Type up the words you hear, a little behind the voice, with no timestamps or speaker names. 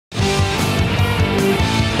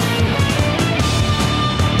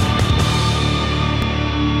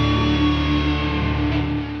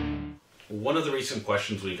recent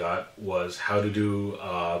questions we got was how to do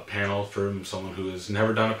a panel from someone who has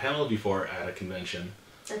never done a panel before at a convention.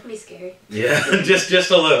 That can be scary. Yeah,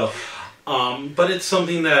 just a little. But it's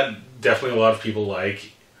something that definitely a lot of people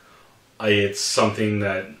like. It's something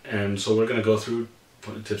that, and so we're going to go through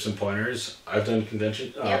tips and pointers. I've done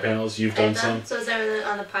convention panels. You've done some. So it's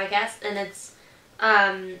on the podcast, and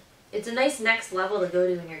it's a nice next level to go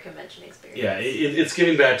to in your convention experience. Yeah, it's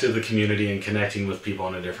giving back to the community and connecting with people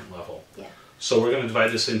on a different level. Yeah. So we're going to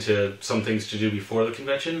divide this into some things to do before the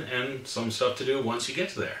convention and some stuff to do once you get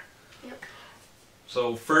to there. Yep.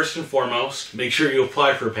 So first and foremost, make sure you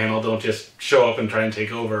apply for a panel. Don't just show up and try and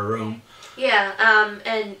take over a room. Yeah,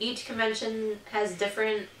 and each convention has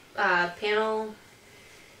different panel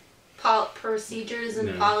procedures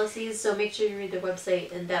and policies, so make sure you read the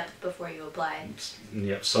website in depth before you apply.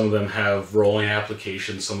 Yep, some of them have rolling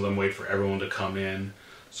applications, some of them wait for everyone to come in.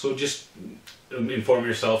 So just inform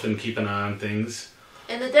yourself and keep an eye on things.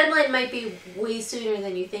 And the deadline might be way sooner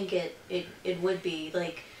than you think it would be.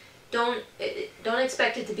 Like, don't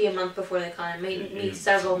expect it to be a month before the con. It might be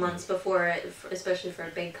several months before it, especially for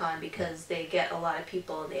a big con, because they get a lot of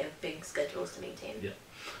people and they have big schedules to maintain.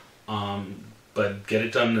 Yeah. But get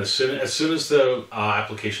it done as soon as the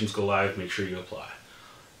applications go live. Make sure you apply.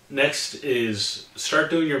 Next is start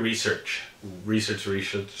doing your research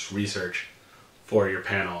for your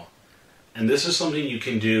panel, and this is something you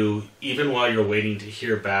can do even while you're waiting to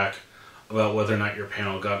hear back about whether or not your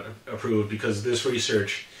panel got approved. Because this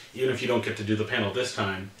research, even if you don't get to do the panel this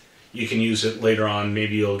time, you can use it later on.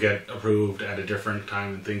 Maybe you'll get approved at a different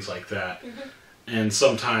time and things like that. Mm-hmm. And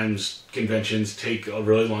sometimes conventions take a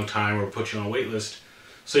really long time or put you on a wait list,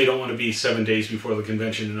 so you don't want to be 7 days before the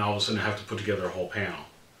convention and all of a sudden have to put together a whole panel.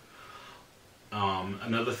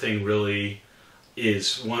 Another thing really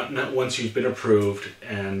is once you've been approved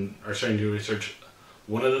and are starting to do research,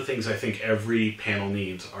 one of the things I think every panel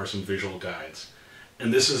needs are some visual guides.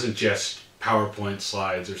 And this isn't just PowerPoint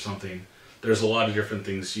slides or something. There's a lot of different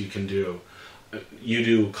things you can do. You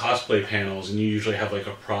do cosplay panels, and you usually have like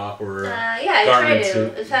a prop or I try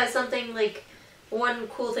to. It has something like, one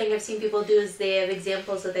cool thing I've seen people do is they have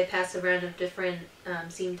examples that they pass around of different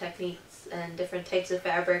seam techniques and different types of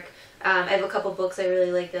fabric. I have a couple books I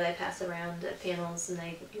really like that I pass around at panels, and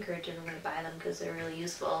I encourage everyone to buy them because they're really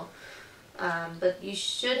useful. But you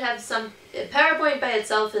should have some... PowerPoint by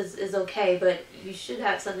itself is okay, but you should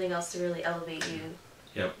have something else to really elevate you.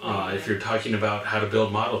 Yep. If you're talking about how to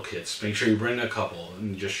build model kits, make sure you bring a couple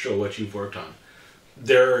and just show what you've worked on.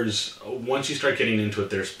 Once you start getting into it,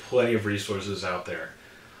 there's plenty of resources out there.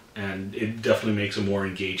 And it definitely makes a more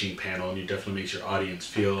engaging panel, and it definitely makes your audience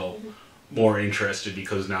feel more interested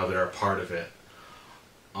because now they're a part of it.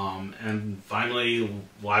 And finally,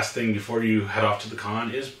 last thing before you head off to the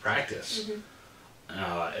con is practice.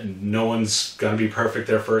 And no one's going to be perfect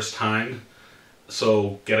their first time.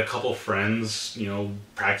 So get a couple friends,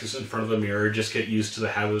 practice in front of a mirror, just get used to the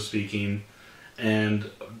habit of speaking, and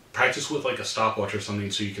practice with like a stopwatch or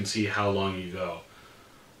something so you can see how long you go.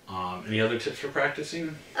 Any other tips for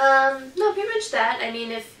practicing? No, pretty much that. I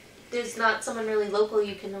mean, if there's not someone really local,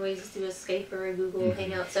 you can always do a Skype or a Google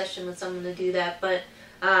Hangout session with someone to do that. But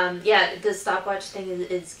yeah, the stopwatch thing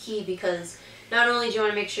is key, because not only do you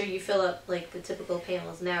want to make sure you fill up like the typical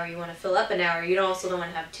panels an hour, you want to fill up an hour. You also don't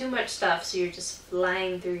want to have too much stuff, so you're just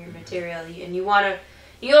flying through your material. And you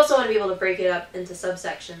also want to be able to break it up into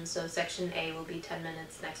subsections. So section A will be 10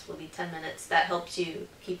 minutes, next will be 10 minutes. That helps you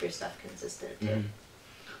keep your stuff consistent too.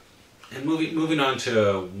 And moving on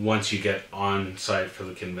to once you get on site for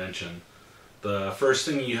the convention, the first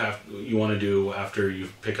thing you want to do after you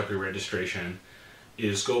pick up your registration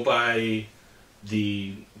is go by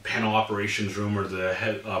the panel operations room or the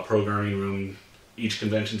head programming room. Each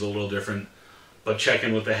convention's a little different, but check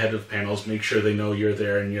in with the head of panels, make sure they know you're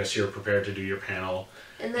there and yes, you're prepared to do your panel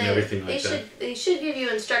and everything like that. They should give you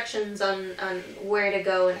instructions on where to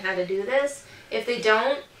go and how to do this. If they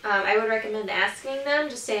don't, I would recommend asking them,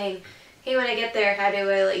 just saying, hey, when I get there, how do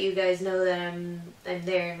I let you guys know that I'm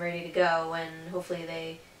there and ready to go? And hopefully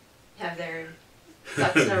they have their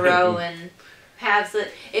ducks in a row and have the...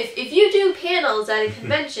 If you do panels at a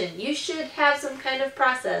convention, you should have some kind of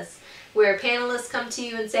process where panelists come to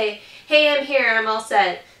you and say, hey, I'm here, I'm all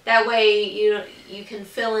set. That way you can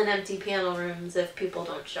fill in empty panel rooms if people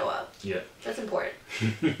don't show up. Yeah. That's important.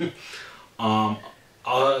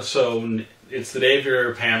 So it's the day of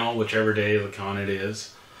your panel, whichever day of the con it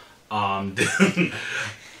is.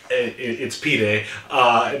 It's P-Day,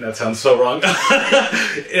 and that sounds so wrong.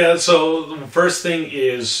 Yeah, so the first thing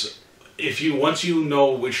is, once you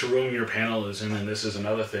know which room your panel is in, and this is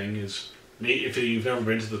another thing, is if you've never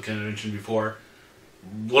been to the convention before,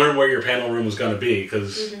 learn where your panel room is going to be,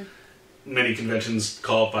 because many conventions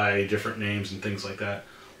call it by different names and things like that.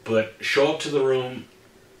 But show up to the room,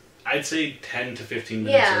 I'd say 10 to 15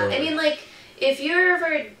 minutes early. I mean, like, if you're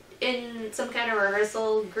ever in some kind of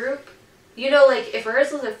rehearsal group, you know, like, if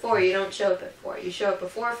rehearsal's at 4, you don't show up at 4. You show up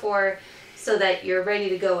before 4 so that you're ready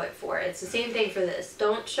to go at 4. It's the same thing for this.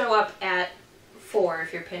 Don't show up at 4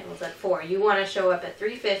 if your panel's at 4. You want to show up at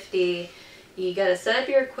 3:50. You got to set up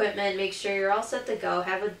your equipment, make sure you're all set to go,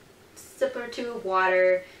 have a sip or 2 of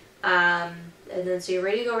water, and then so you're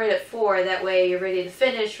ready to go right at 4. That way you're ready to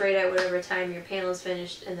finish right at whatever time your panel is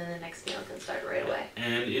finished, and then the next panel can start right away.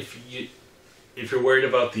 And if you're worried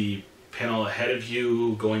about the panel ahead of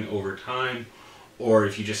you going over time, or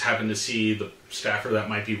if you just happen to see the staffer that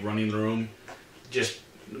might be running the room, just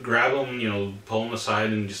grab them, you know, pull them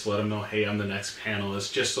aside and just let them know, hey, I'm the next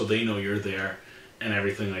panelist, just so they know you're there and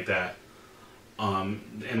everything like that.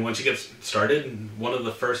 And once you get started, one of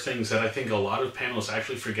the first things that I think a lot of panelists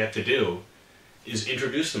actually forget to do is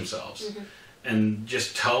introduce themselves and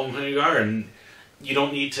just tell them who you are. And you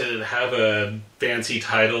don't need to have a fancy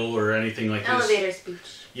title or anything like this. Elevator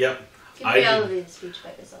speech. Yep. You can elevator speech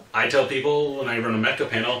by yourself. I tell people when I run a mecha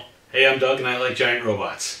panel, hey, I'm Doug and I like giant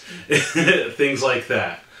robots. Things like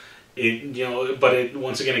that.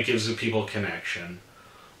 Once again, it gives the people connection.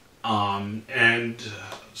 And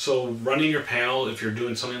so running your panel, if you're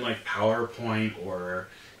doing something like PowerPoint or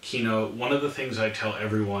Keynote, one of the things I tell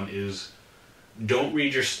everyone is don't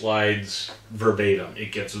read your slides verbatim.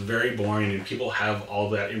 It gets very boring and people have all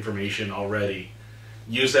that information already.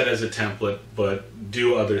 Use that as a template, but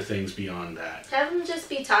do other things beyond that. Have them just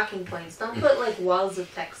be talking points. Don't put like walls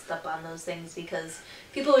of text up on those things, because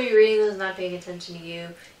people will be reading those, not paying attention to you.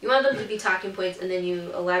 You want them to be talking points, and then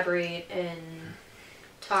you elaborate and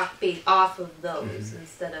talk off of those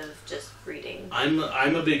instead of just reading. I'm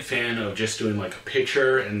a big fan of just doing like a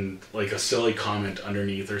picture and like a silly comment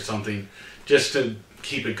underneath or something, just to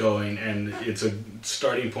keep it going, and it's a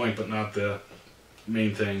starting point but not the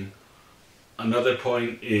main thing. Another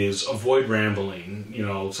point is avoid rambling. You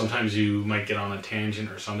know, sometimes you might get on a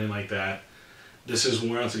tangent or something like that. This is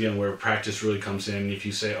once again where practice really comes in. If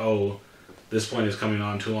you say, oh, this point is coming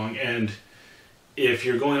on too long, and if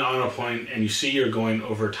you're going on a point and you see you're going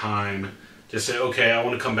over time, just say, okay, I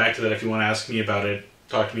want to come back to that. If you want to ask me about it,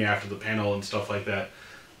 talk to me after the panel and stuff like that.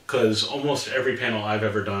 Because almost every panel I've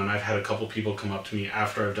ever done, I've had a couple people come up to me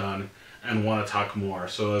after I've done and want to talk more.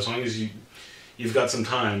 So as long as you've got some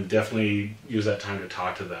time, definitely use that time to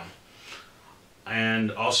talk to them.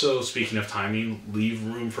 And also, speaking of timing, leave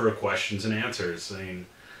room for questions and answers. I mean,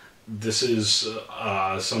 this is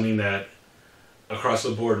something that across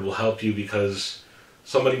the board will help you, because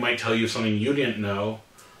somebody might tell you something you didn't know,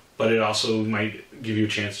 but it also might give you a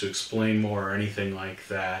chance to explain more or anything like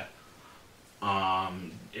that.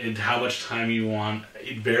 And how much time you want,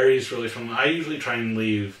 it varies really from, I usually try and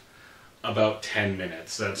leave about 10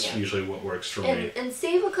 minutes. That's usually what works for me. And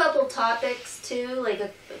save a couple topics too, like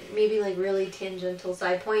maybe like really tangential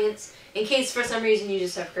side points, in case for some reason you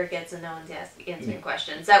just have crickets and no one's answering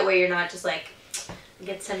questions. That way you're not just like,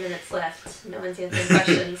 get 10 minutes left, no one's answering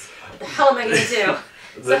questions. What the hell am I going to do?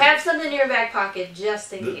 So have something in your back pocket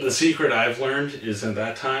just in case. The secret I've learned is at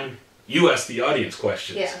that time, you ask the audience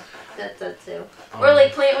questions. Yeah, that too. Or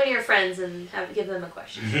like play it with your friends and give them a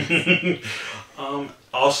question.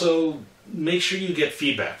 Also, make sure you get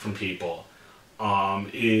feedback from people.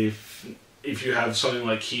 If you have something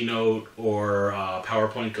like Keynote or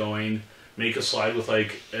PowerPoint going, make a slide with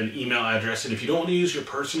like an email address. And if you don't want to use your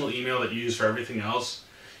personal email that you use for everything else,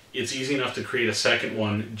 it's easy enough to create a second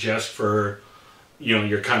one just for, you know,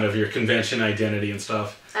 your convention identity and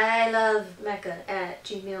stuff. I love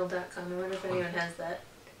mecha@gmail.com. I wonder if anyone has that.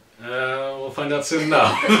 We'll find out soon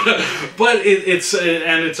now. But it's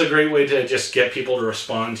a great way to just get people to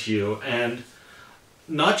respond to you, and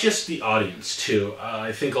not just the audience too.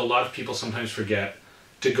 I think a lot of people sometimes forget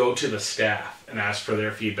to go to the staff and ask for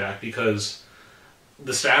their feedback, because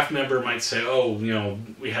the staff member might say, oh, you know,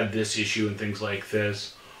 we had this issue and things like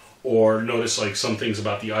this, or notice like some things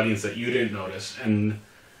about the audience that you didn't notice. And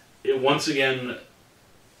once again,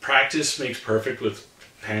 practice makes perfect with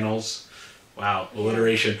panels. Wow,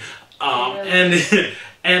 alliteration. But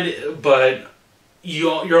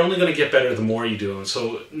you're only going to get better the more you do them.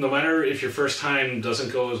 So no matter if your first time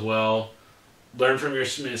doesn't go as well, learn from your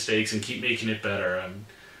mistakes and keep making it better.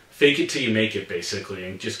 Fake it till you make it, basically,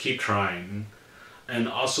 and just keep trying. And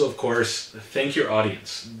also, of course, thank your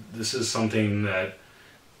audience. This is something that,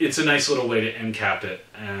 it's a nice little way to end cap it,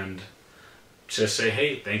 and just say,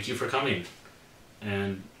 hey, thank you for coming.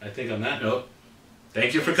 And I think on that note,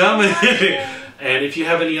 thank you for coming. And if you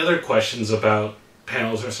have any other questions about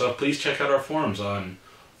panels or stuff, please check out our forums on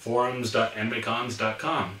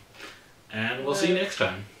forums.animecons.com. And we'll see you next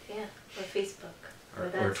time. Yeah, or Facebook. Or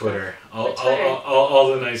Twitter. Twitter.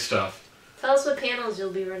 All the nice stuff. Tell us what panels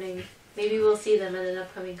you'll be running. Maybe we'll see them at an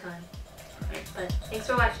upcoming con. All right. But thanks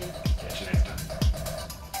for watching. Catch you next time.